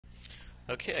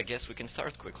Okay, I guess we can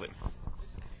start quickly.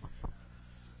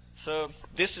 So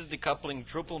this is decoupling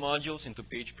Drupal modules into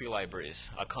PHP libraries,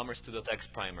 a Commerce to the Text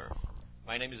primer.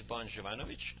 My name is Bon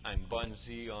Jovanovic. I'm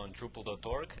Bonzi on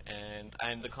Drupal.org, and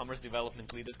I'm the Commerce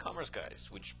Development Lead at Commerce Guys,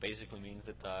 which basically means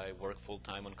that I work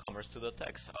full-time on Commerce to the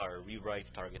Text, our rewrite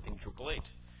targeting Drupal 8.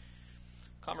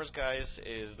 Commerce Guys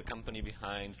is the company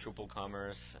behind Drupal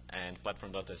Commerce and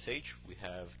Platform.sh. We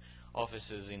have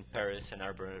offices in Paris, Ann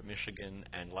Arbor, Michigan,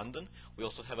 and London. We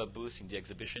also have a booth in the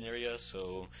exhibition area,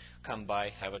 so come by,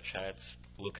 have a chat,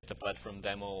 look at the platform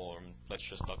demo, or let's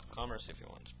just talk commerce if you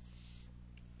want.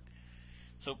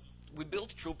 So we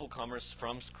built Drupal Commerce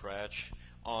from scratch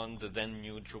on the then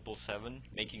new Drupal 7,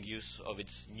 making use of its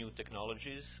new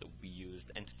technologies. So we used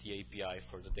Entity API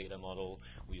for the data model,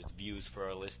 we used views for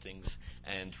our listings,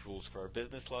 and rules for our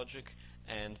business logic.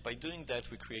 And by doing that,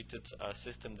 we created a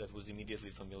system that was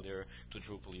immediately familiar to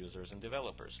Drupal users and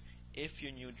developers. If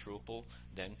you knew Drupal,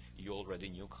 then you already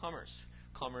knew Commerce.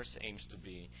 Commerce aims to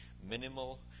be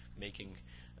minimal, making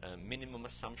minimum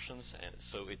assumptions, and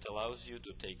so it allows you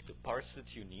to take the parts that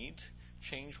you need,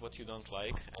 change what you don't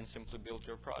like, and simply build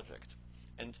your project.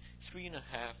 And 3.5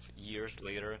 years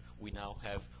later, we now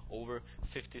have over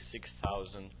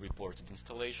 56,000 reported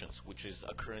installations, which is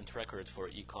a current record for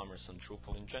e-commerce and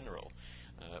Drupal in general,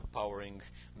 powering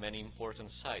many important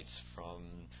sites from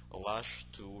Lush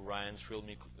to Ryan's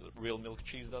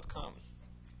realmilkcheese.com.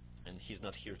 And he's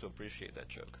not here to appreciate that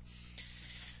joke.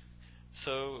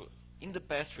 So in the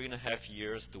past 3.5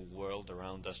 years, the world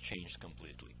around us changed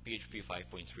completely. PHP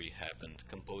 5.3 happened,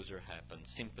 Composer happened,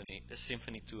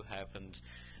 Symfony 2 happened,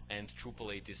 and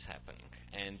Drupal 8 is happening.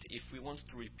 And if we want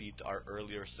to repeat our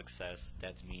earlier success,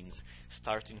 that means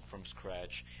starting from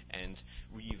scratch and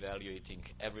reevaluating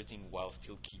everything while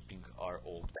still keeping our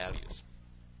old values.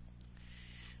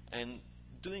 And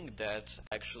doing that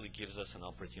actually gives us an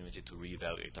opportunity to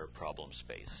reevaluate our problem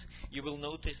space. You will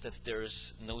notice that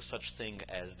there's no such thing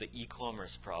as the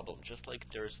e-commerce problem, just like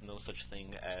there's no such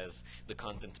thing as the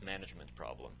content management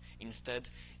problem. Instead,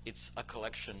 it's a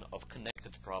collection of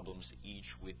connected problems, each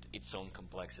with its own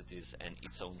complexities and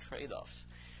its own trade-offs.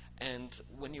 And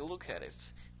when you look at it,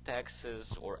 taxes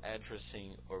or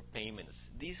addressing or payments,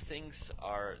 these things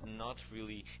are not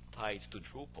really tied to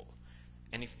Drupal.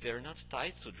 And if they're not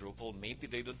tied to Drupal, maybe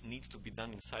they don't need to be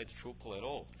done inside Drupal at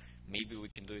all. Maybe we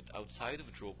can do it outside of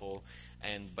Drupal,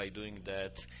 and by doing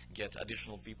that, get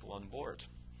additional people on board.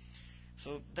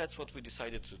 So that's what we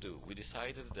decided to do. We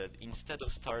decided that instead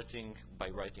of starting by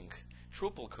writing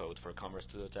Drupal code for Commerce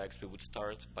to the Text, we would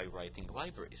start by writing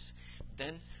libraries.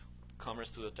 Then Commerce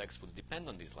to the Text would depend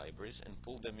on these libraries and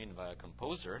pull them in via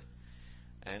Composer,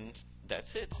 and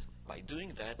that's it. By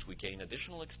doing that, we gain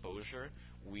additional exposure,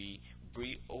 we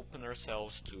open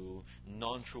ourselves to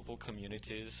non-Drupal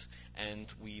communities, and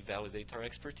we validate our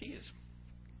expertise.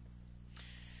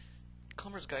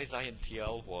 Commerce Guys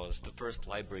INTL was the first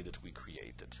library that we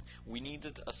created. We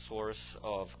needed a source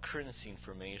of currency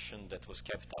information that was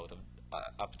kept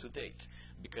up to date,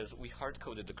 because we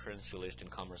hard-coded the currency list in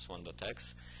commerce1.x,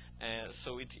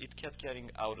 so it kept getting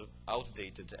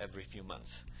outdated every few months.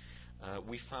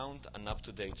 We found an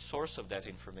up-to-date source of that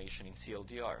information in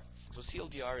CLDR. So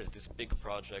CLDR is this big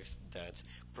project that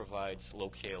provides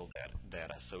locale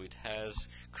data. So it has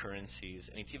currencies,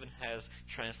 and it even has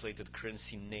translated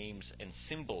currency names and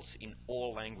symbols in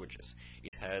all languages.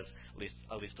 It has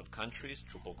a list of countries,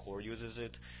 Drupal core uses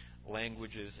it,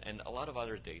 languages, and a lot of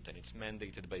other data. And it's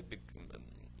mandated by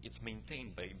it's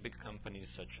maintained by big companies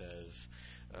such as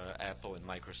Apple and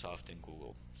Microsoft and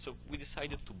Google. So we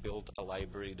decided to build a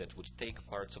library that would take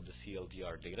parts of the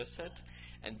CLDR dataset,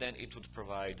 and then it would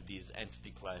provide these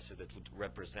entity classes that would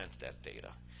represent that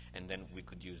data, and then we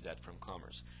could use that from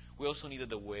Commerce. We also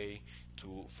needed a way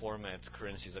to format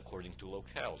currencies according to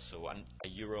locale, so a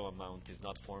euro amount is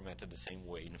not formatted the same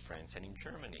way in France and in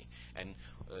Germany, and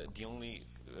the only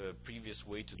previous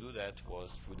way to do that was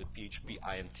through the PHP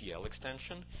INTL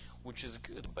extension, which is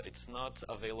good, but it's not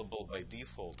available by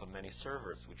default on many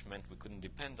servers, which meant we couldn't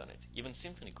depend on it. Even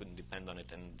Symfony couldn't depend on it,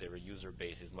 and their user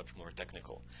base is much more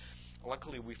technical.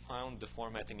 Luckily, we found the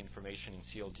formatting information in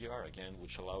CLDR again,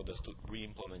 which allowed us to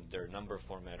re-implement their number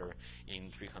formatter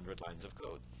in 300 lines of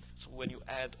code. So when you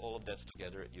add all of that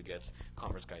together, you get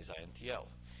Commerce Guys INTL.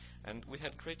 And we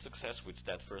had great success with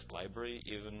that first library,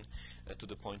 even to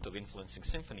the point of influencing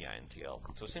Symfony INTL.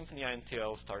 So Symfony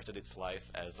INTL started its life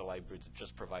as a library that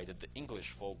just provided the English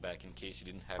fallback in case you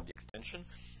didn't have the extension.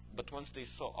 But once they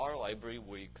saw our library,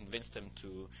 we convinced them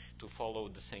to follow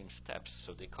the same steps.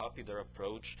 So they copied our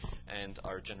approach and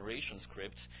our generation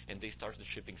scripts, and they started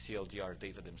shipping CLDR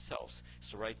data themselves.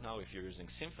 So right now, if you're using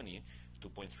Symfony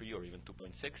 2.3 or even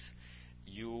 2.6,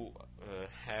 you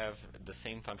have the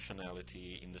same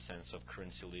functionality in the sense of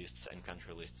currency lists and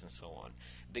country lists and so on.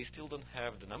 They still don't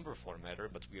have the number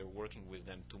formatter, but we are working with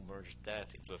them to merge that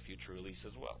into a future release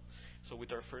as well. So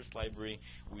with our first library,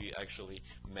 we actually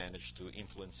managed to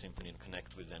influence Symfony and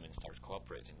connect with them and start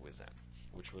cooperating with them,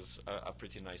 which was a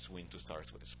pretty nice win to start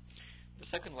with. The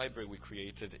second library we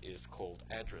created is called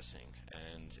addressing,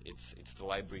 and it's the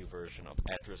library version of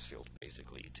address field,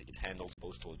 basically. It handles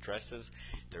postal addresses,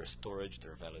 their storage,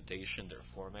 their validation, their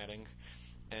formatting.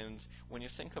 And when you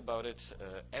think about it,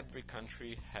 every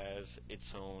country has its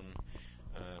own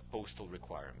postal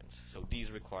requirements. So these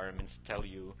requirements tell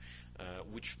you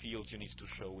which fields you need to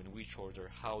show in which order,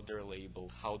 how they're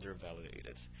labeled, how they're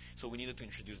validated. So we needed to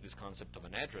introduce this concept of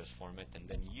an address format and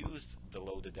then use the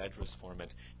loaded address format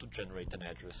to generate an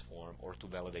address form or to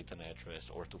validate an address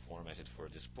or to format it for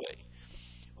display.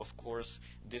 Of course,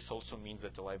 this also means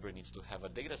that the library needs to have a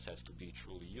data set to be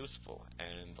truly useful.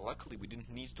 And luckily, we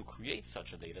didn't need to create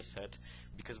such a data set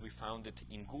because we found it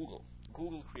in Google.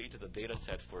 Google created a data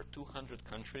set for 200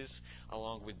 countries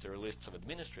along with their lists of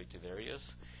administrative areas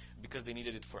because they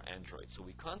needed it for Android. So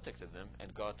we contacted them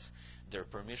and got their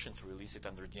permission to release it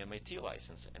under the MIT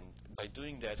license. And by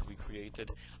doing that, we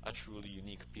created a truly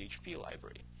unique PHP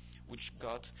library, which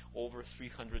got over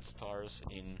 300 stars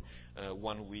in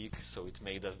 1 week, so it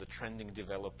made us the trending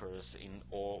developers in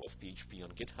all of PHP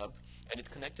on GitHub, and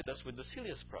it connected us with the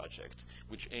Cilius project,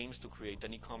 which aims to create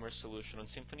an e-commerce solution on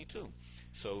Symfony 2.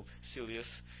 So Cilius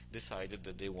decided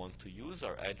that they want to use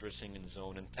our addressing and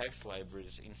zone and text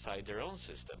libraries inside their own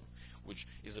system, which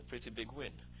is a pretty big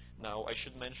win. Now, I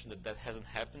should mention that that hasn't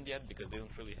happened yet because they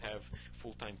don't really have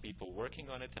full-time people working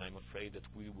on it, and I'm afraid that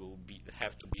we will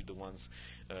have to be the ones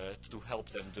to help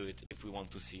them do it if we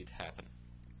want to see it happen.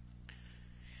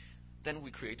 Then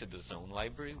we created the zone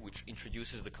library, which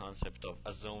introduces the concept of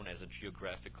a zone as a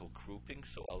geographical grouping,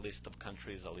 so a list of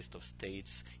countries, a list of states,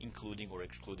 including or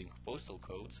excluding postal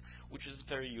codes, which is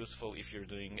very useful if you're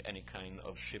doing any kind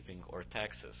of shipping or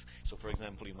taxes. So, for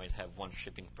example, you might have one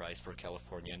shipping price for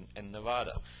California and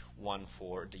Nevada, one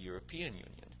for the European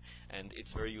Union. And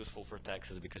it's very useful for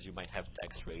taxes because you might have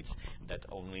tax rates that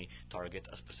only target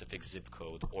a specific zip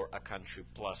code or a country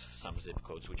plus some zip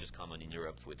codes, which is common in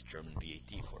Europe with German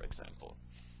VAT, for example.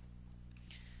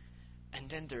 And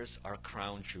then there's our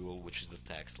crown jewel, which is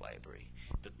the tax library.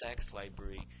 The tax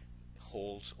library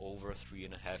holds over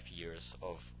 3.5 years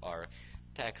of our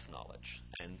tax knowledge,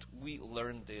 and we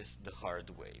learned this the hard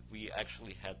way. We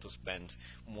actually had to spend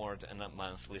more than a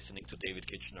month listening to David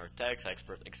Kitchen, our tax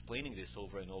expert, explaining this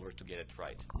over and over to get it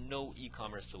right. No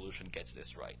e-commerce solution gets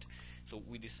this right. So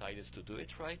we decided to do it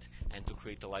right and to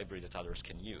create a library that others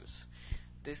can use.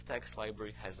 This tax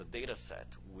library has a data set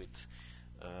with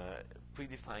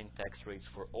predefined tax rates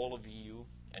for all of the EU,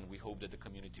 and we hope that the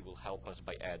community will help us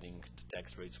by adding the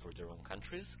tax rates for their own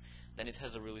countries. Then it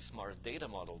has a really smart data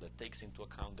model that takes into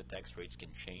account the tax rates can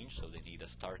change, so they need a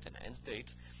start and end date.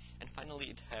 And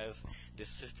finally, it has this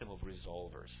system of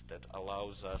resolvers that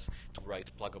allows us to write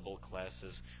pluggable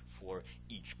classes for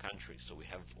each country. So we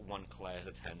have one class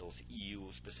that handles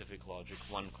EU-specific logic,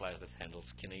 one class that handles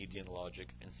Canadian logic,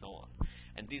 and so on.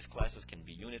 And these classes can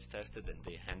be unit tested, and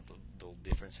they handle the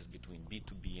differences between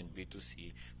B2B and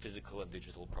B2C, physical and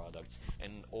digital products,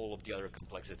 and all of the other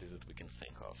complexities that we can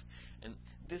think of. And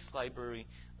this library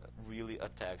really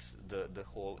attacks the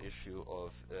whole issue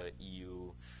of EU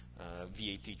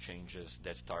VAT changes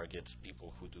that target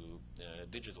people who do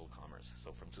digital commerce.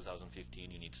 So from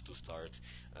 2015, you need to start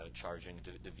charging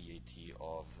the VAT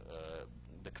of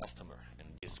the customer, and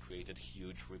this created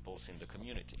huge ripples in the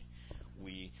community.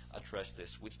 We addressed this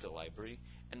with the library,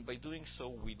 and by doing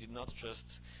so, we did not just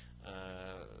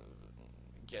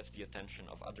get the attention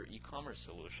of other e-commerce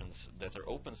solutions that are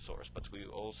open source, but we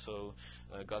also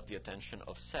got the attention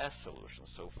of SaaS solutions.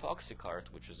 So FoxyCart,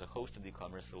 which is a hosted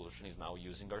e-commerce solution, is now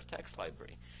using our tax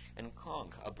library. And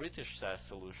Kong, a British SaaS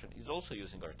solution, is also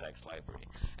using our tax library.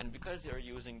 And because they are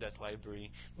using that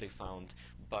library, they found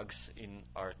bugs in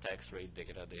our tax rate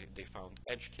data. They found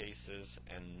edge cases,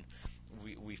 and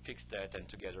we fixed that, and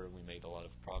together we made a lot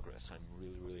of progress. I'm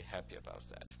really, really happy about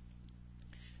that.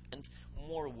 And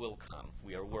more will come.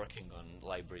 We are working on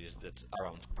libraries that are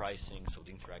around pricing, so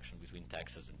the interaction between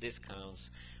taxes and discounts,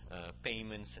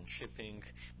 payments and shipping,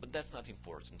 but that's not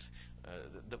important.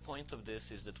 The point of this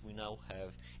is that we now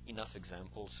have enough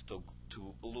examples to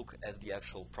look at the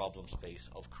actual problem space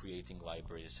of creating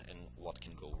libraries and what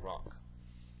can go wrong.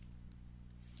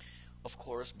 Of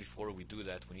course, before we do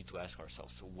that, we need to ask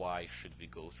ourselves, why should we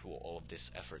go through all of this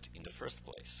effort in the first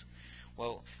place?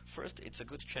 Well, first, it's a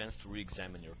good chance to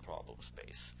re-examine your problem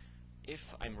space. If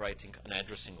I'm writing an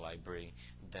addressing library,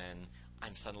 then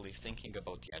I'm suddenly thinking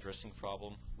about the addressing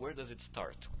problem. Where does it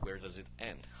start? Where does it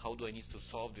end? How do I need to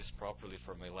solve this properly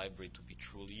for my library to be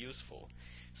truly useful?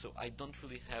 So I don't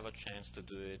really have a chance to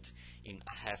do it in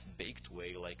a half-baked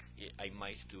way like I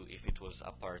might do if it was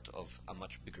a part of a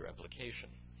much bigger application.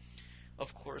 Of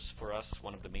course, for us,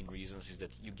 one of the main reasons is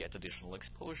that you get additional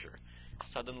exposure.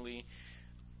 Suddenly,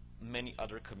 many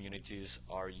other communities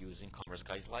are using Commerce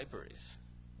Guys libraries,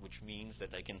 which means that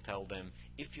I can tell them,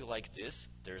 if you like this,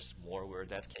 there's more where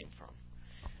that came from.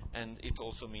 And it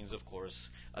also means, of course,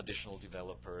 additional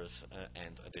developers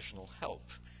and additional help,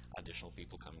 additional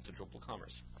people coming to Drupal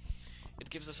Commerce. It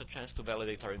gives us a chance to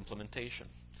validate our implementation.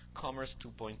 Commerce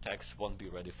 2.x won't be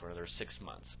ready for another 6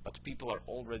 months, but people are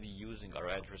already using our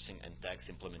addressing and tags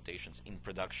implementations in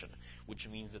production, which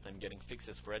means that I'm getting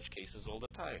fixes for edge cases all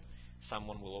the time.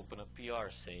 Someone will open a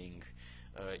PR saying,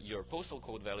 your postal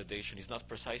code validation is not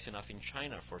precise enough in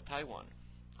China for Taiwan.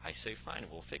 I say, fine,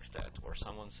 we'll fix that. Or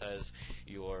someone says,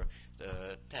 your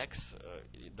tax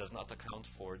does not account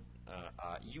for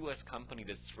a U.S. company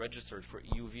that's registered for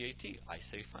EU VAT. I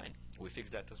say, fine, we fix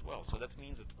that as well. So that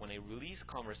means that when I release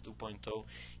Commerce 2.0,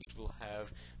 it will have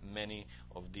many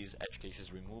of these edge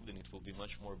cases removed, and it will be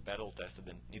much more battle tested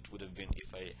than it would have been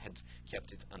if I had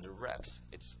kept it under wraps.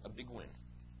 It's a big win.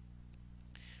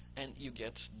 And you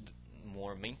get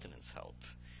more maintenance help.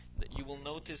 You will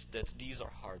notice that these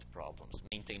are hard problems.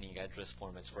 Maintaining address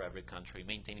formats for every country,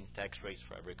 maintaining tax rates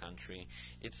for every country.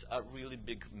 It's a really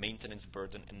big maintenance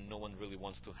burden, and no one really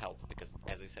wants to help because,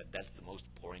 as I said, that's the most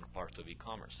boring part of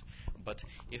e-commerce. But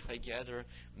if I gather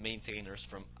maintainers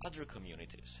from other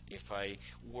communities, if I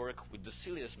work with the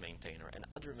silliest maintainer and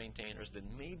other maintainers, then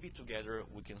maybe together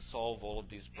we can solve all of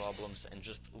these problems and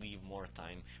just leave more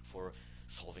time for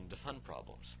solving the fun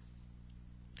problems.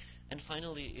 And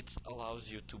finally, it allows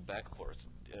you to backport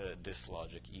this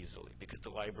logic easily because the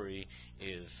library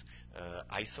is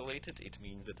isolated. It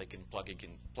means that I can plug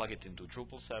it into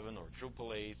Drupal 7 or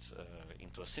Drupal 8,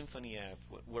 into a Symfony app,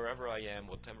 wherever I am,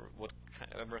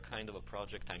 whatever kind of a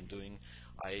project I'm doing,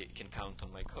 I can count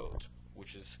on my code,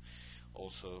 which is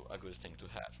also a good thing to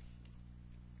have.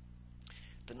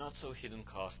 The not-so-hidden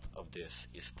cost of this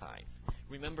is time.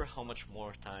 Remember how much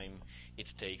more time it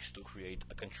takes to create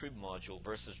a contrib module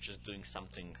versus just doing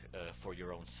something for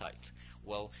your own site.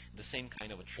 Well, the same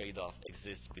kind of a trade-off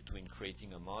exists between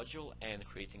creating a module and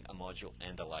creating a module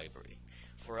and a library.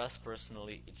 For us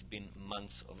personally, it's been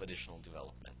months of additional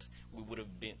development. We would have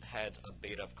had a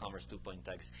beta of Commerce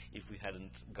 2.x if we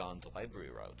hadn't gone the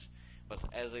library route. But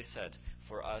as I said,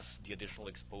 for us, the additional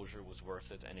exposure was worth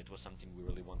it, and it was something we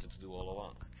really wanted to do all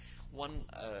along. One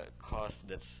cost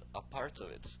that's a part of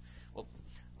it, well,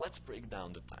 let's break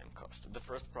down the time cost. The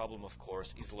first problem, of course,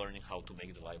 is learning how to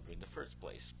make the library in the first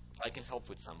place. I can help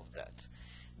with some of that.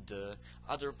 The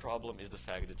other problem is the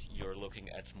fact that you're looking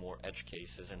at more edge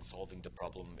cases and solving the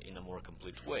problem in a more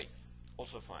complete way.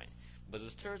 Also fine. But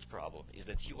the third problem is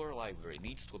that your library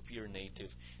needs to appear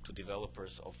native to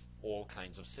developers of all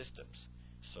kinds of systems.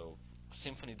 So a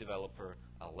Symfony developer,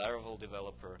 a Laravel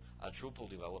developer, a Drupal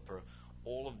developer,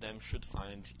 all of them should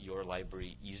find your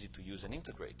library easy to use and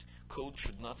integrate. Code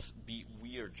should not be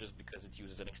weird just because it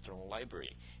uses an external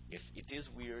library. If it is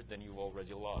weird, then you've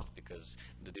already lost because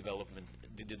the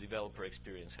developer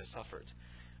experience has suffered.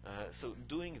 So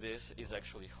doing this is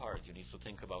actually hard. You need to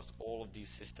think about all of these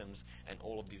systems and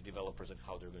all of these developers and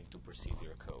how they're going to perceive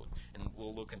your code. And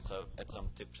we'll look at some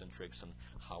tips and tricks on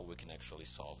how we can actually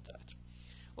solve that.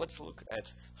 Let's look at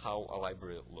how a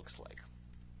library looks like.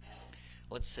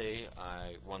 Let's say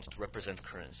I want to represent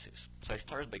currencies. So I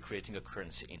start by creating a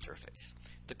currency interface.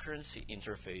 The currency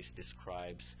interface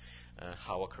describes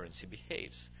how a currency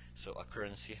behaves. So a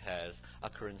currency has a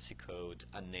currency code,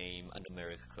 a name, a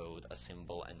numeric code, a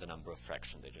symbol, and a number of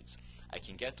fraction digits. I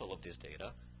can get all of this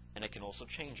data, and I can also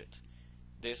change it.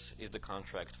 This is the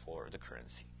contract for the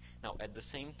currency. Now, at the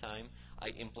same time, I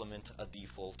implement a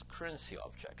default currency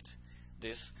object.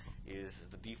 This is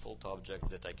the default object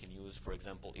that I can use, for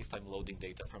example, if I'm loading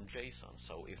data from JSON.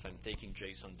 So if I'm taking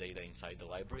JSON data inside the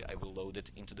library, I will load it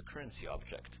into the currency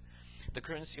object. The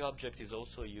currency object is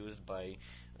also used by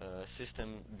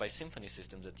Symfony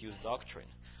systems that use Doctrine.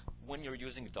 When you're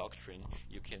using Doctrine,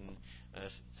 you can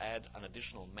add an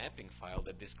additional mapping file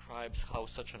that describes how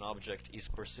such an object is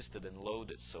persisted and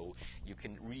loaded. So you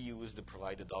can reuse the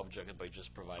provided object by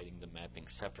just providing the mapping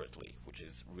separately, which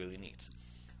is really neat.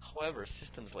 However,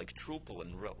 systems like Drupal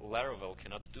and Laravel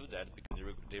cannot do that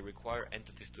because they require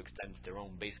entities to extend their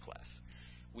own base class,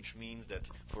 which means that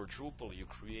for Drupal, you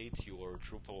create your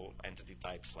Drupal entity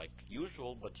types like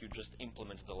usual, but you just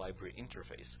implement the library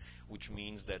interface, which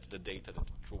means that the data that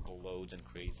Drupal loads and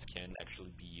creates can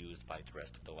actually be used by the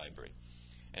rest of the library.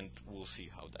 and we'll see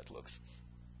how that looks.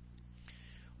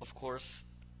 Of course,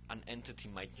 an entity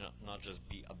might not just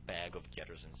be a bag of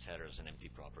getters and setters and empty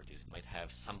properties. It might have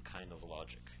some kind of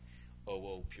logic.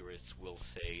 OO purists will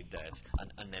say that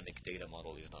an anemic data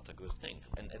model is not a good thing,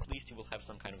 and at least you will have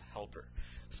some kind of helper.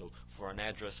 So for an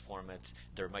address format,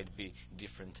 there might be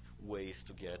different ways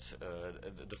to get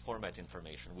the format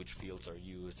information, which fields are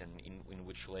used and in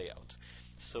which layout.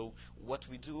 So what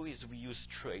we do is we use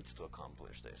traits to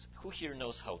accomplish this. Who here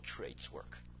knows how traits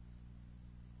work?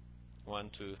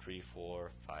 1, 2, 3,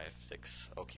 4, 5, 6.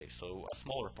 Okay, so a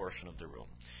smaller portion of the room.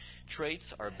 Traits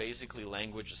are basically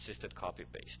language-assisted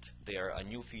copy-paste. They are a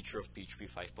new feature of PHP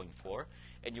 5.4,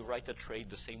 and you write a trait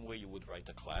the same way you would write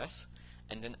a class,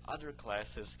 and then other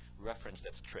classes reference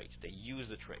that trait. They use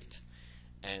the trait.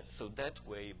 And so that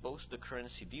way, both the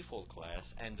currency default class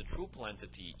and the Drupal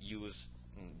entity use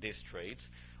this trait,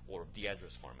 or the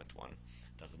address format one,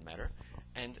 doesn't matter,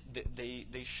 and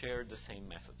they share the same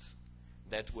methods.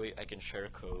 That way I can share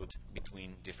code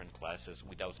between different classes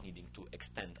without needing to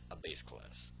extend a base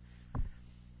class.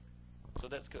 So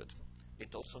that's good.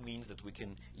 It also means that we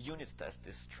can unit test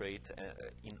this trait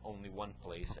in only one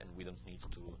place, and we don't need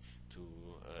to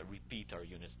repeat our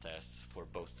unit tests for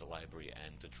both the library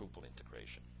and the Drupal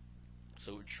integration.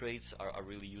 So traits are a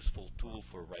really useful tool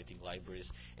for writing libraries,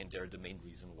 and they're the main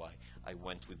reason why I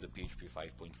went with the PHP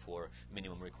 5.4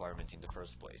 minimum requirement in the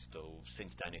first place, though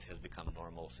since then it has become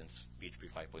normal since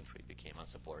PHP 5.3 became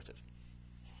unsupported.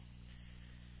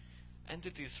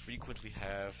 Entities frequently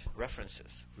have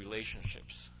references,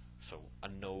 relationships. So a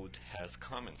node has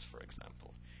comments, for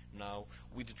example. Now,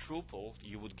 with Drupal,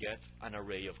 you would get an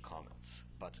array of comments,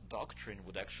 but Doctrine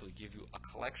would actually give you a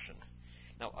collection.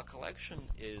 Now, a collection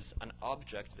is an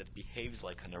object that behaves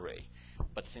like an array,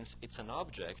 but since it's an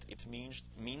object, it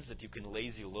means that you can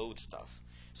lazy load stuff.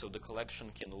 So the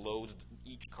collection can load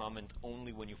each comment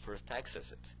only when you first access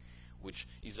it, which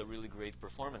is a really great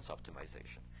performance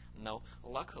optimization. Now,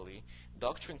 luckily,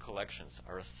 Doctrine collections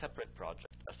are a separate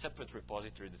project, a separate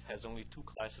repository that has only 2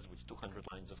 classes with 200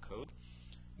 lines of code,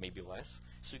 maybe less.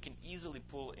 So you can easily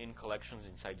pull in collections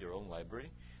inside your own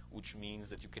library, which means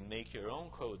that you can make your own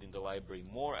code in the library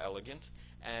more elegant,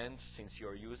 and since you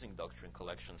are using Doctrine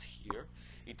collections here,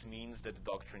 it means that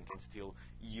Doctrine can still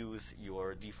use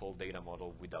your default data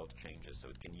model without changes, so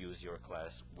it can use your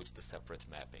class with the separate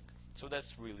mapping. So that's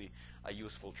really a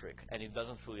useful trick, and it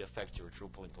doesn't really affect your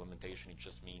Drupal implementation, it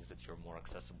just means that you're more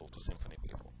accessible to Symfony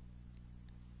people.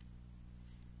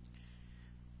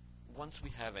 Once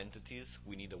we have entities,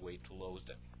 we need a way to load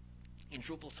them. In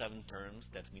Drupal 7 terms,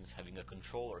 that means having a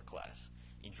controller class.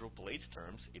 In Drupal 8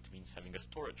 terms, it means having a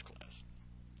storage class.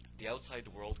 The outside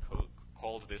world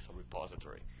calls this a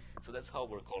repository. So that's how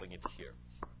we're calling it here.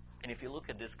 And if you look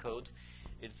at this code,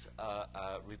 it's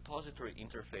a repository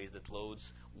interface that loads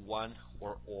one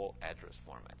or all address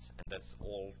formats. And that's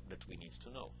all that we need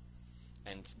to know.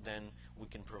 And then we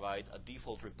can provide a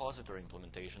default repository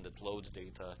implementation that loads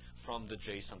data from the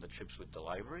JSON that ships with the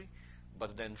library.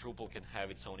 But then Drupal can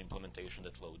have its own implementation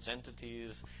that loads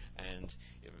entities, and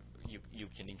you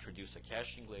can introduce a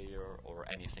caching layer or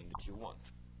anything that you want.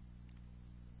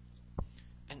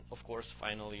 And of course,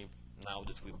 finally, now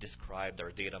that we've described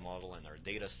our data model and our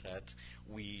data set,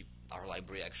 our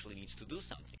library actually needs to do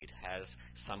something. It has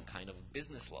some kind of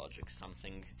business logic,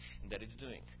 something that it's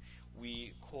doing.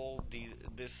 We call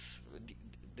this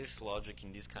logic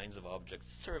in these kinds of objects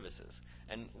services.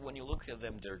 And when you look at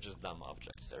them, they're just dumb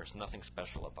objects. There's nothing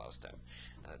special about them.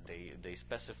 They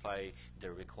specify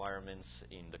their requirements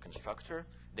in the constructor.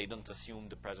 They don't assume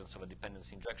the presence of a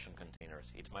dependency injection containers.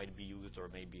 It might be used, or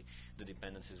maybe the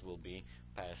dependencies will be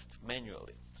passed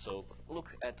manually. So look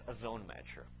at a zone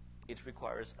matcher. It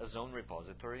requires a zone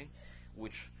repository,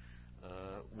 which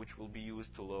will be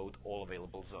used to load all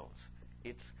available zones.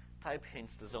 It type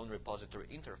hints the zone repository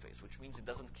interface, which means it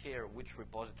doesn't care which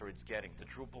repository it's getting, the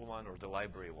Drupal one or the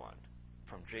library one,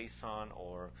 from JSON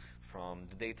or from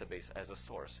the database as a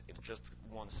source. It just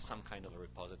wants some kind of a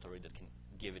repository that can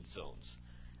give it zones.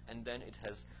 And then it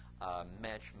has a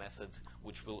match method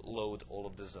which will load all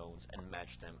of the zones and match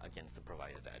them against the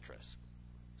provided address.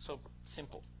 So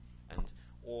simple. And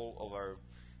all of our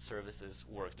services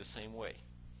work the same way.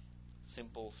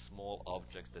 Simple, small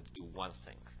objects that do one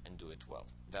thing and do it well.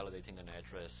 Validating an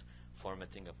address,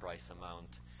 formatting a price amount,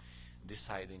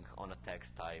 deciding on a text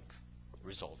type,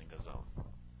 resolving a zone.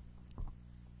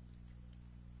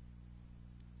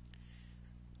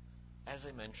 As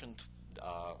I mentioned,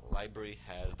 library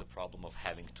has the problem of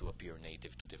having to appear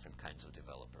native to different kinds of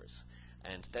developers.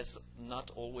 And that's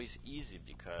not always easy,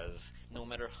 because no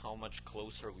matter how much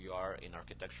closer we are in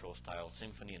architectural style,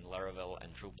 Symfony and Laravel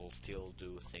and Drupal still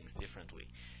do things differently,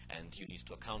 and you need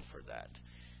to account for that.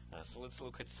 So let's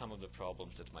look at some of the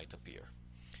problems that might appear.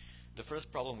 The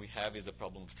first problem we have is the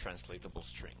problem of translatable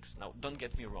strings. Now, don't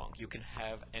get me wrong. You can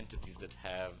have entities that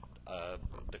have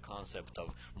the concept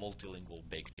of multilingual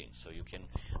baked in. So you can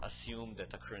assume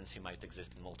that a currency might exist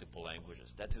in multiple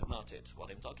languages. That is not it. What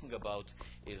I'm talking about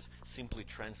is simply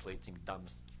translating dumb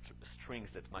strings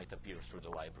that might appear through the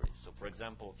library. So, for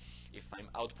example, if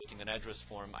I'm outputting an address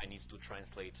form, I need to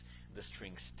translate the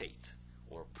string state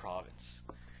or province.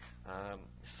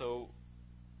 So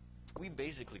we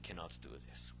basically cannot do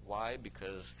this. Why?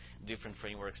 Because different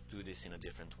frameworks do this in a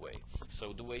different way.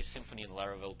 So the way Symfony and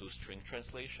Laravel do string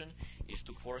translation is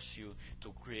to force you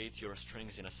to create your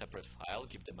strings in a separate file,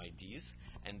 give them IDs,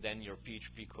 and then your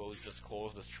PHP code just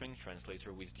calls the string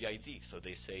translator with the ID. So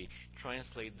they say,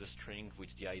 translate the string with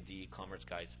the ID, commerce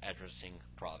guys addressing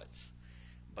province.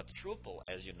 But Drupal,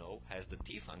 as you know, has the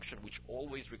T function, which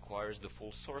always requires the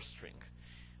full source string.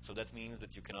 So that means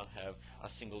that you cannot have a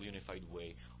single unified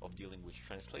way of dealing with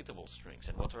translatable strings.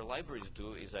 And what our libraries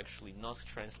do is actually not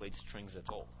translate strings at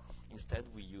all. Instead,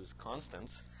 we use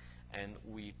constants, and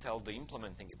we tell the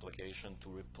implementing application to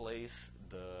replace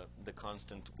the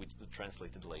constant with the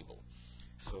translated label.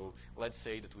 So let's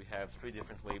say that we have 3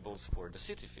 different labels for the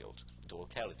city field, the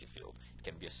locality field. It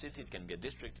can be a city, it can be a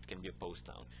district, it can be a post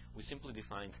town. We simply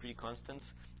define 3 constants,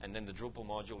 and then the Drupal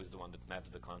module is the one that maps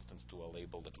the constants to a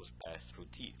label that was passed through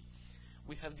T.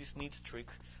 We have this neat trick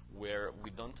where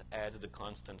we don't add the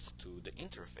constants to the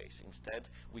interface. Instead,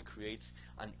 we create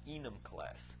an enum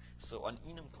class. So an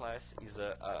enum class is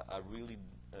a really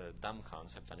dumb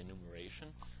concept, an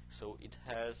enumeration. So it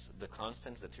has the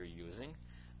constants that you're using,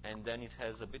 and then it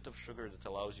has a bit of sugar that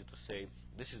allows you to say,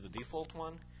 this is the default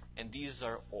one, and these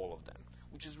are all of them,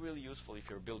 which is really useful if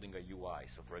you're building a UI.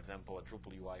 So, for example, a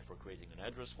Drupal UI for creating an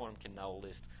address form can now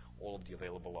list all of the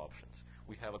available options.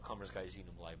 We have a Commerce Guys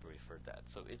enum library for that.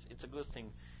 So it's a good thing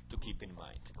to keep in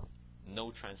mind.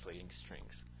 No translating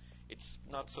strings. It's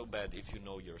not so bad if you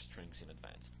know your strings in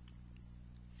advance.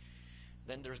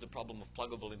 Then there's the problem of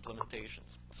pluggable implementations.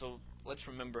 So let's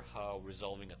remember how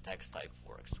resolving a text type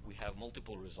works. We have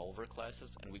multiple resolver classes,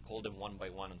 and we call them one by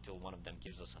one until one of them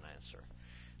gives us an answer.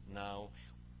 Now,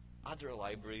 other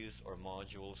libraries or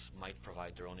modules might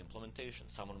provide their own implementation.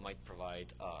 Someone might provide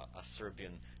a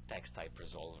Serbian text type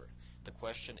resolver. The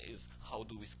question is, how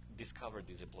do we discover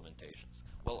these implementations?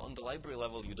 Well, on the library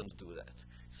level, you don't do that.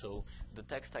 So the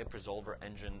text type resolver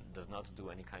engine does not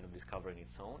do any kind of discovery on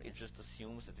its own. It just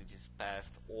assumes that it is past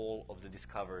all of the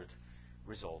discovered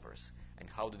resolvers. And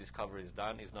how the discovery is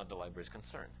done is not the library's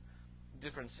concern.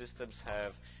 Different systems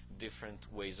have different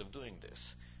ways of doing this.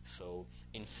 So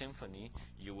in Symfony,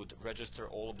 you would register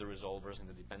all of the resolvers in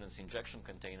the dependency injection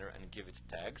container and give it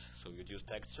tags. So you'd use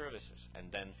tagged services.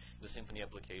 And then the Symfony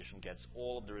application gets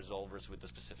all of the resolvers with the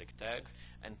specific tag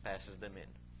and passes them in.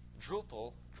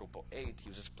 Drupal 8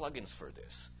 uses plugins for this.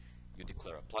 You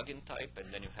declare a plugin type,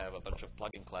 and then you have a bunch of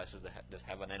plugin classes that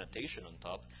have an annotation on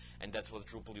top, and that's what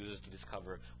Drupal uses to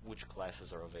discover which classes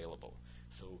are available.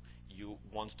 So you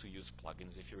want to use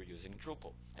plugins if you're using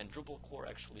Drupal. And Drupal core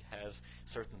actually has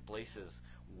certain places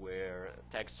where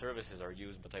tagged services are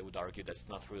used, but I would argue that's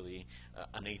not really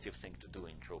a native thing to do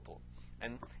in Drupal.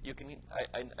 And you can,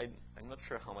 I'm not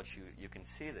sure how much you can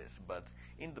see this, but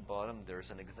in the bottom there's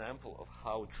an example of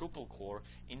how Drupal core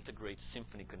integrates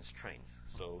Symfony constraints.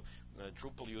 So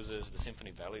Drupal uses the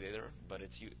Symfony validator, but it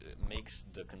makes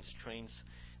the constraints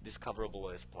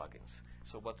discoverable as plugins.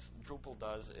 So what Drupal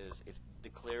does is it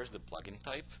declares the plugin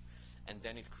type, and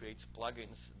then it creates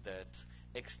plugins that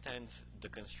extend the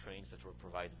constraints that were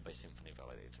provided by Symfony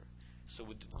validator. So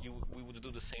we would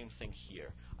do the same thing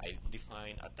here. I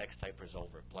define a text type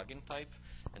resolver plugin type,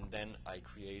 and then I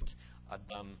create a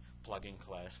dumb plugin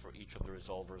class for each of the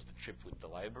resolvers that ship with the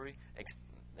library,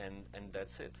 and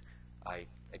that's it. I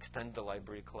extend the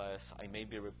library class, I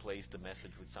maybe replace the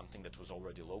message with something that was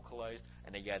already localized,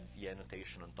 and I add the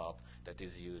annotation on top that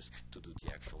is used to do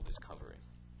the actual discovery.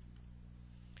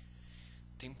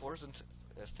 The important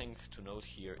thing to note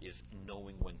here is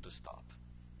knowing when to stop.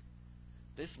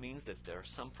 This means that there are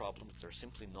some problems that are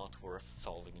simply not worth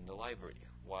solving in the library.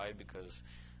 Why? Because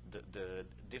the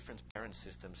different parent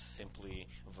systems simply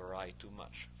vary too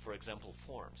much. For example,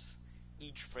 forms.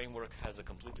 Each framework has a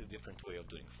completely different way of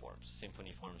doing forms.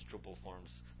 Symfony forms, Drupal forms,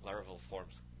 Laravel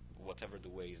forms, whatever the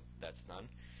way that's done.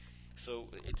 So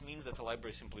it means that the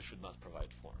library simply should not provide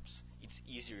forms. It's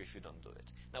easier if you don't do it.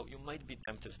 Now, you might be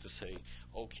tempted to say,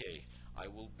 okay, I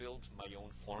will build my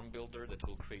own form builder that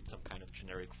will create some kind of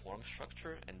generic form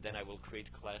structure, and then I will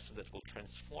create classes that will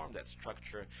transform that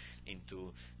structure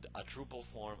into a Drupal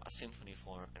form, a Symfony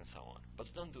form, and so on.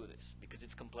 But don't do this, because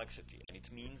it's complexity, and it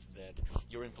means that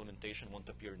your implementation won't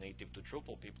appear native to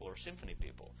Drupal people or Symfony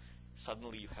people.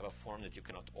 Suddenly you have a form that you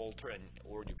cannot alter,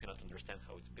 or you cannot understand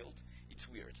how it's built. It's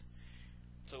weird.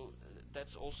 So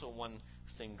that's also one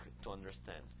thing to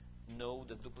understand. Know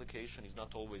that duplication is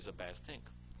not always a bad thing.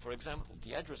 For example,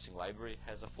 the addressing library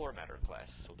has a formatter class.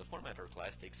 So the formatter class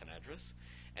takes an address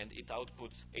and it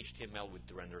outputs HTML with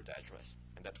the rendered address.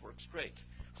 And that works great.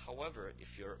 However, if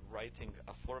you're writing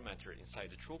a formatter inside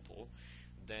the Drupal,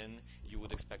 then you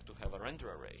would expect to have a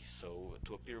render array. So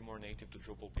to appear more native to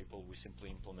Drupal people, we simply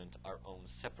implement our own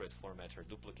separate formatter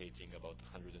duplicating about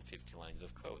 150 lines of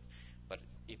code. But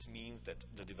it means that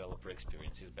the developer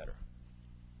experience is better.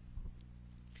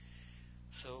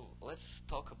 So let's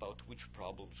talk about which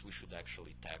problems we should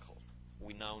actually tackle.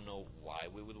 We now know why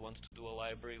we would want to do a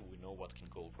library. We know what can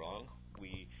go wrong.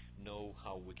 We know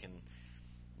how we can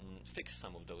fix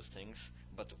some of those things.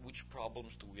 But which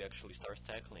problems do we actually start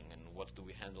tackling, and what do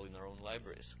we handle in our own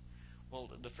libraries? Well,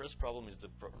 the first problem is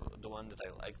the one that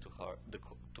I like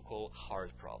to call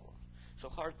hard problem. So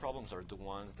hard problems are the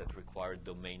ones that require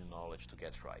domain knowledge to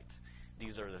get right.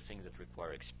 These are the things that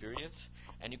require experience,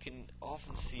 and you can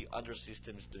often see other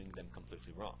systems doing them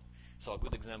completely wrong. So a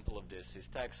good example of this is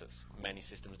taxes. Many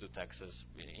systems do taxes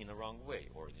in a wrong way,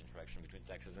 or the interaction between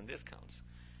taxes and discounts.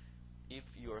 If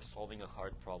you are solving a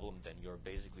hard problem, then you're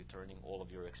basically turning all of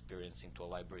your experience into a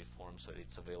library form so that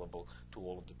it's available to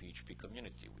all of the PHP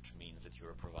community, which means that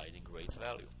you're providing great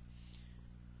value.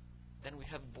 Then we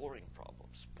have boring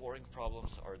problems. Boring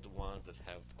problems are the ones that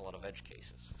have a lot of edge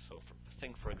cases. So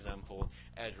think, for example,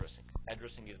 addressing.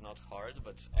 Addressing is not hard,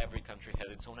 but every country has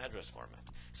its own address format.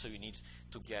 So you need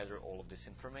to gather all of this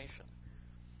information.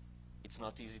 It's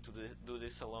not easy to do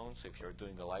this alone, so if you're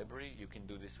doing a library, you can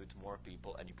do this with more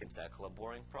people and you can tackle a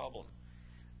boring problem.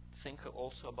 Think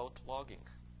also about logging.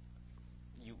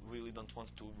 You really don't want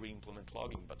to re-implement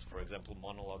logging, but for example,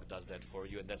 Monolog does that for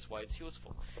you, and that's why it's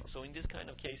useful. So in these kind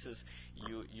of cases,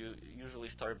 you usually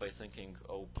start by thinking,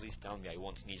 oh, please tell me, I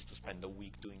won't need to spend a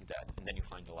week doing that, and then you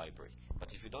find a library. But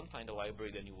if you don't find a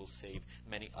library, then you will save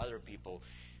many other people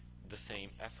the same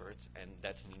effort, and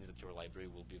that means that your library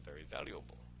will be very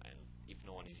valuable. And if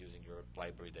no one is using your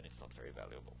library, then it's not very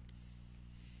valuable.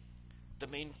 The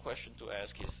main question to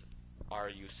ask is, are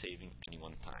you saving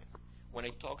anyone time? When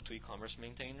I talk to e-commerce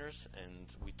maintainers and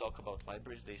we talk about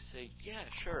libraries, they say, yeah,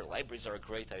 sure, libraries are a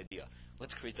great idea.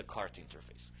 Let's create a cart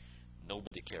interface.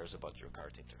 Nobody cares about your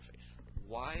cart interface.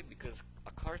 Why? Because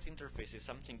a cart interface is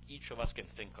something each of us can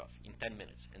think of in 10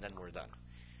 minutes, and then we're done.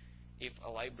 If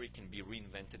a library can be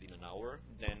reinvented in an hour,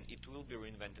 then it will be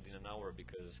reinvented in an hour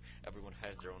because everyone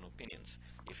has their own opinions.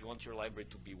 If you want your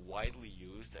library to be widely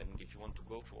used, and if you want to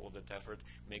go through all that effort,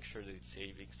 make sure that it's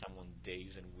saving someone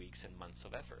days and weeks and months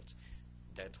of effort.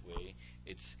 That way,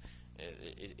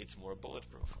 it's more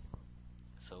bulletproof.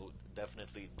 So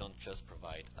definitely don't just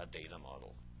provide a data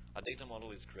model. A data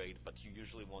model is great, but you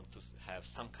usually want to have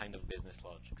some kind of business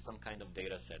logic, some kind of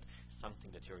data set,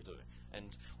 something that you're doing.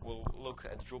 And we'll look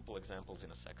at Drupal examples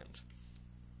in a second.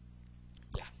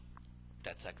 Yeah,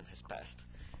 that second has passed.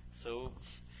 So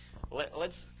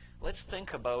let's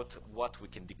think about what we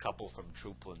can decouple from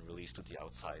Drupal and release to the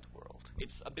outside world.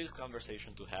 It's a big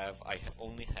conversation to have. I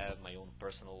only have my own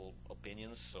personal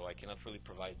opinions, so I cannot really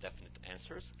provide definite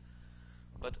answers.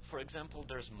 But for example,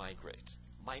 there's Migrate.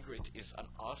 Migrate is an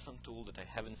awesome tool that I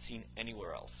haven't seen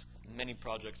anywhere else. Many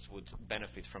projects would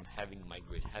benefit from having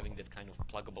Migrate, having that kind of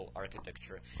pluggable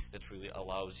architecture that really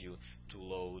allows you to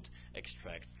load,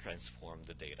 extract, transform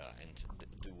the data, and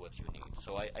do what you need.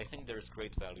 So I think there's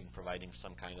great value in providing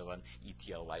some kind of an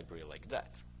ETL library like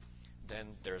that. Then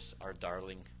there's our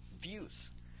darling views.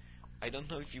 I don't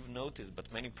know if you've noticed,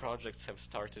 but many projects have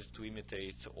started to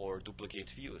imitate or duplicate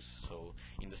views. So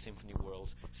in the Symfony world,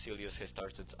 Cilius has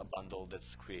started a bundle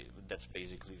that's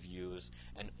basically views,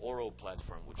 and Oro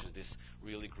platform, which is this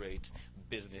really great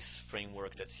business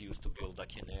framework that's used to build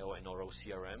Akineo and Oro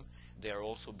CRM. They are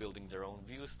also building their own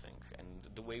views thing, and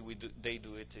the way they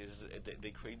do it is they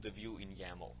create the view in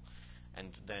YAML, and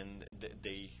then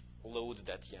they load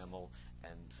that YAML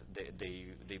and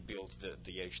they build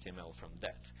the HTML from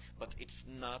that. But it's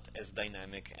not as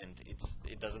dynamic, and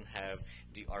it doesn't have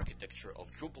the architecture of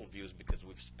Drupal views because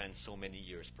we've spent so many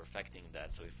years perfecting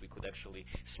that. So if we could actually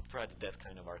spread that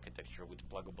kind of architecture with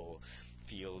pluggable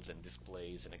fields and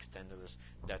displays and extenders,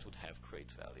 that would have great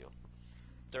value.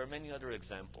 There are many other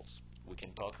examples. we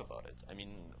can talk about it. I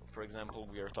mean, for example,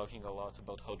 we are talking a lot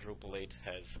about how Drupal 8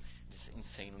 has this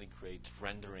insanely great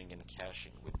rendering and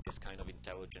caching with this kind of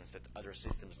intelligence that other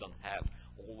systems don't have,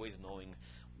 always knowing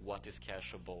what is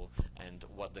cacheable and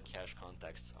what the cache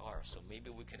contexts are. So maybe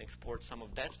we can export some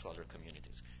of that to other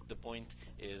communities. The point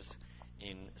is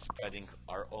in spreading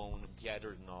our own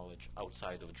gathered knowledge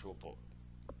outside of Drupal.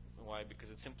 Why? Because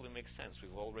it simply makes sense.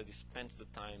 We've already spent the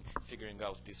time figuring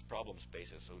out these problem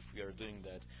spaces, so if we are doing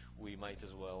that, we might as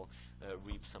well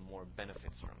reap some more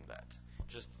benefits from that.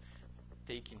 Just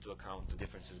take into account the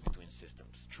differences between systems.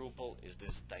 Drupal is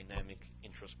this dynamic,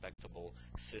 introspectable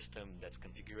system that's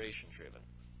configuration-driven.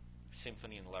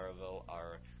 Symfony and Laravel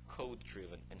are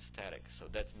code-driven and static, so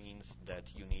that means that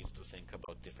you need to think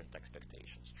about different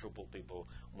expectations. Drupal people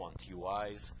want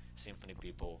UIs, Symfony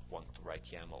people want to write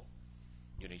YAML.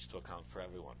 You need to account for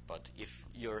everyone, but if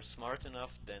you're smart enough,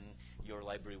 then your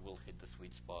library will hit the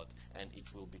sweet spot and it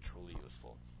will be truly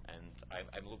useful. And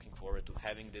I'm looking forward to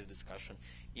having this discussion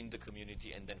in the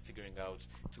community and then figuring out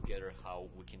together how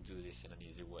we can do this in an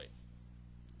easy way.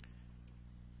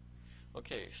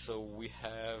 Okay, so we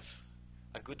have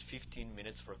a good 15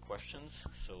 minutes for questions,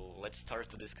 so let's start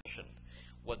the discussion.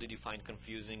 What did you find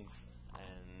confusing,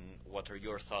 and what are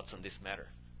your thoughts on this matter?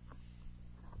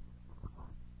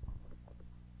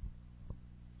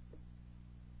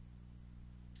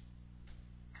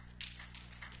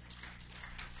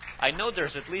 I know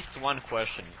there's at least one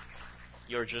question.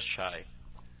 You're just shy.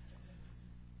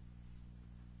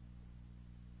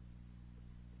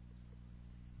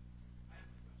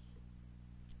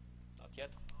 Not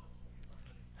yet?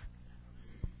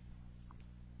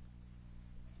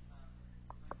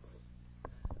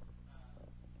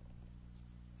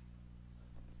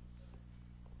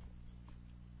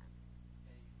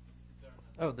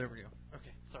 Oh, there we go.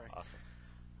 Okay, sorry.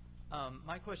 Awesome.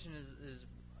 My question is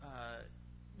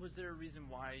was there a reason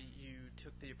why you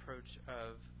took the approach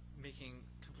of making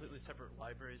completely separate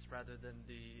libraries rather than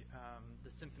the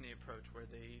Symfony approach where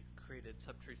they created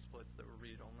subtree splits that were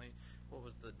read-only? What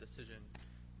was the decision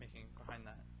making behind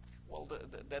that? Well,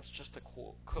 that's just a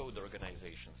code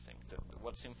organization thing.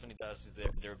 What Symfony does is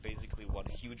they're basically one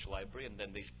huge library, and then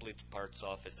they split parts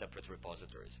off as separate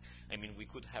repositories. I mean, we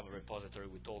could have a repository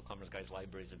with all Commerce Guys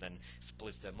libraries and then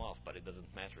split them off, but it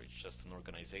doesn't matter. It's just an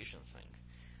organization thing.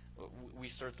 We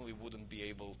certainly wouldn't be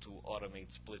able to automate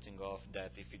splitting off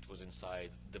that if it was inside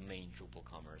the main Drupal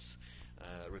Commerce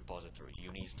repository.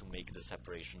 You need to make the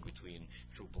separation between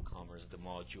Drupal Commerce, the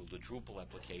module, the Drupal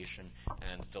application,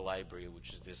 and the library,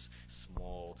 which is this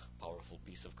small, powerful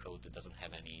piece of code that doesn't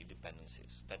have any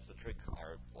dependencies. That's the trick.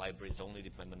 Our libraries only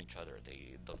depend on each other.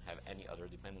 They don't have any other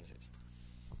dependencies.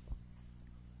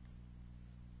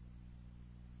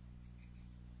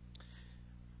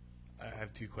 I have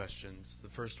two questions. The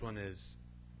first one is,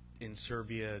 in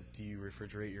Serbia, do you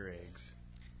refrigerate your eggs?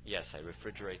 Yes, I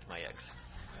refrigerate my eggs.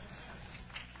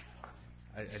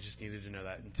 I just needed to know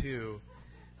that. And two,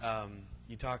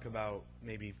 you talk about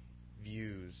maybe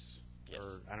views, yes,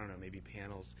 or I don't know, maybe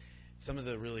panels. Some of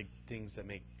the really things that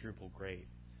make Drupal great.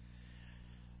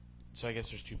 So I guess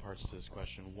there's two parts to this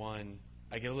question. One,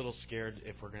 I get a little scared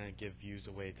if we're going to give views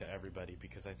away to everybody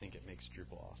because I think it makes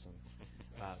Drupal awesome.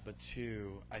 But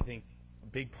two, I think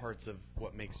big parts of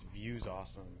what makes views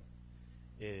awesome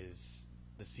is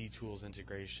the ctools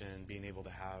integration, being able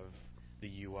to have the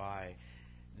UI.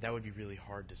 That would be really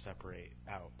hard to separate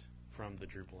out from the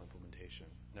Drupal implementation,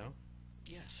 no?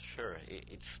 Yes, sure.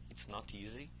 It's not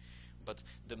easy, but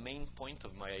the main point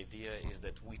of my idea is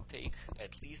that we take at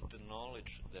least the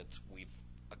knowledge that we've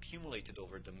accumulated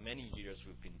over the many years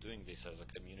we've been doing this as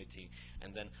a community,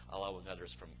 and then allowing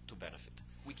others to benefit.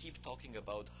 We keep talking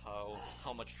about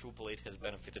how much Drupal 8 has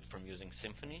benefited from using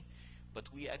Symfony, but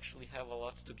we actually have a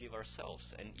lot to give ourselves,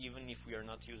 and even if we are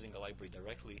not using a library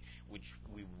directly, which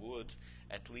we would,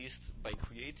 at least by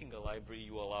creating a library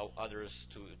you allow others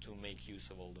to make use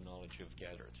of all the knowledge you've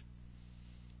gathered.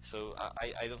 So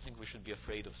I don't think we should be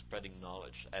afraid of spreading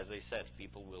knowledge. As I said,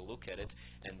 people will look at it,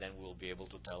 and then we'll be able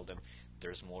to tell them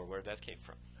there's more where that came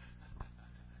from.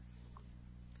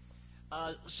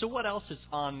 So what else is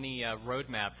on the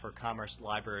roadmap for commerce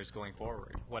libraries going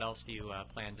forward? What else do you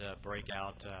plan to break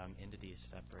out into these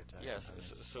separate Yes,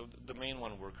 so the main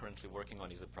one we're currently working on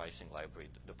is the pricing library.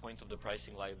 The point of the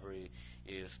pricing library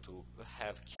is to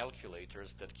have calculators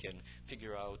that can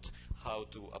figure out how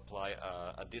to apply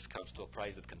a discount to a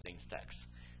price that contains tax.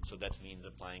 So that means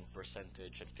applying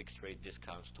percentage and fixed rate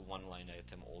discounts to one line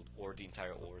item or the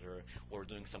entire order, or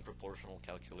doing some proportional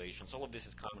calculations. All of this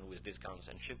is common with discounts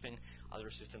and shipping.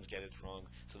 Other systems get it wrong,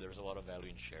 so there's a lot of value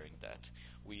in sharing that.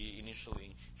 We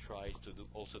initially tried to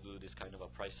also do this kind of a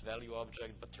price value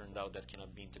object, but turned out that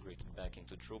cannot be integrated back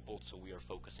into Drupal, so we are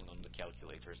focusing on the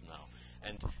calculators now.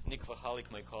 And Nick Vahalik,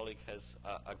 my colleague, has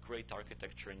a great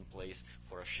architecture in place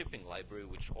for a shipping library,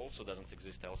 which also doesn't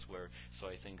exist elsewhere, so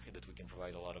I think that we can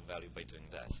provide a lot of value by doing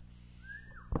that.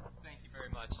 Thank you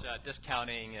very much.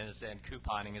 Discounting and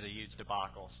couponing is a huge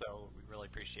debacle, so we really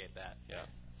appreciate that. Yeah.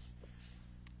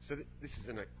 So this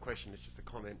isn't a question, it's just a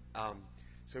comment.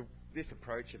 So this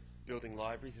approach of building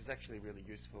libraries is actually really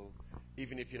useful,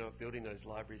 even if you're not building those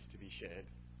libraries to be shared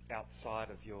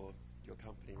outside of your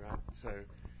company, right? So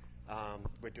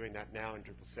we're doing that now in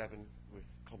Drupal 7 with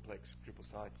complex Drupal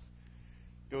sites.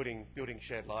 Building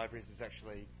shared libraries is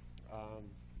actually a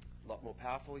lot more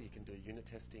powerful. You can do unit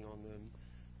testing on them.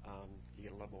 You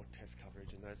get a lot more test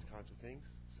coverage and those kinds of things.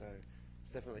 So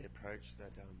it's definitely an approach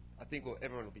that I think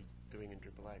everyone will be doing in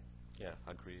Drupal 8. Yeah,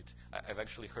 agreed. I've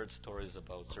actually heard stories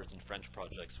about certain French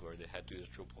projects where they had to use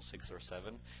Drupal 6 or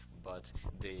 7, but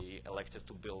they elected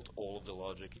to build all of the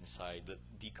logic inside the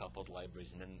decoupled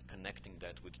libraries and then connecting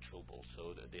that with Drupal,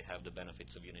 so that they have the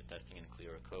benefits of unit testing and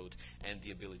clearer code and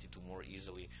the ability to more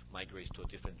easily migrate to a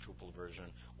different Drupal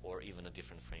version or even a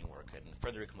different framework. And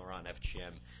Frederic Moran,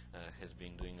 FGM, has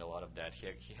been doing a lot of that. He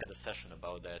had a session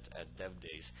about that at Dev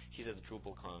Days. He's at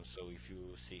DrupalCon, so if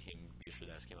you see him, you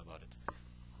should ask him about it.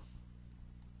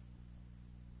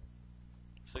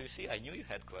 So you see, I knew you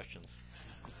had questions.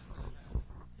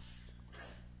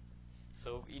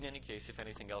 So in any case, if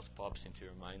anything else pops into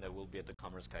your mind, I will be at the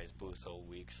Commerce Guys booth all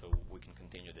week, so we can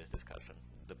continue this discussion.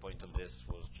 The point of this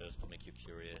was just to make you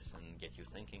curious and get you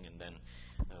thinking, and then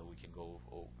we can go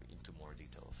into more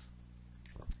details.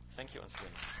 Thank you once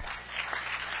again.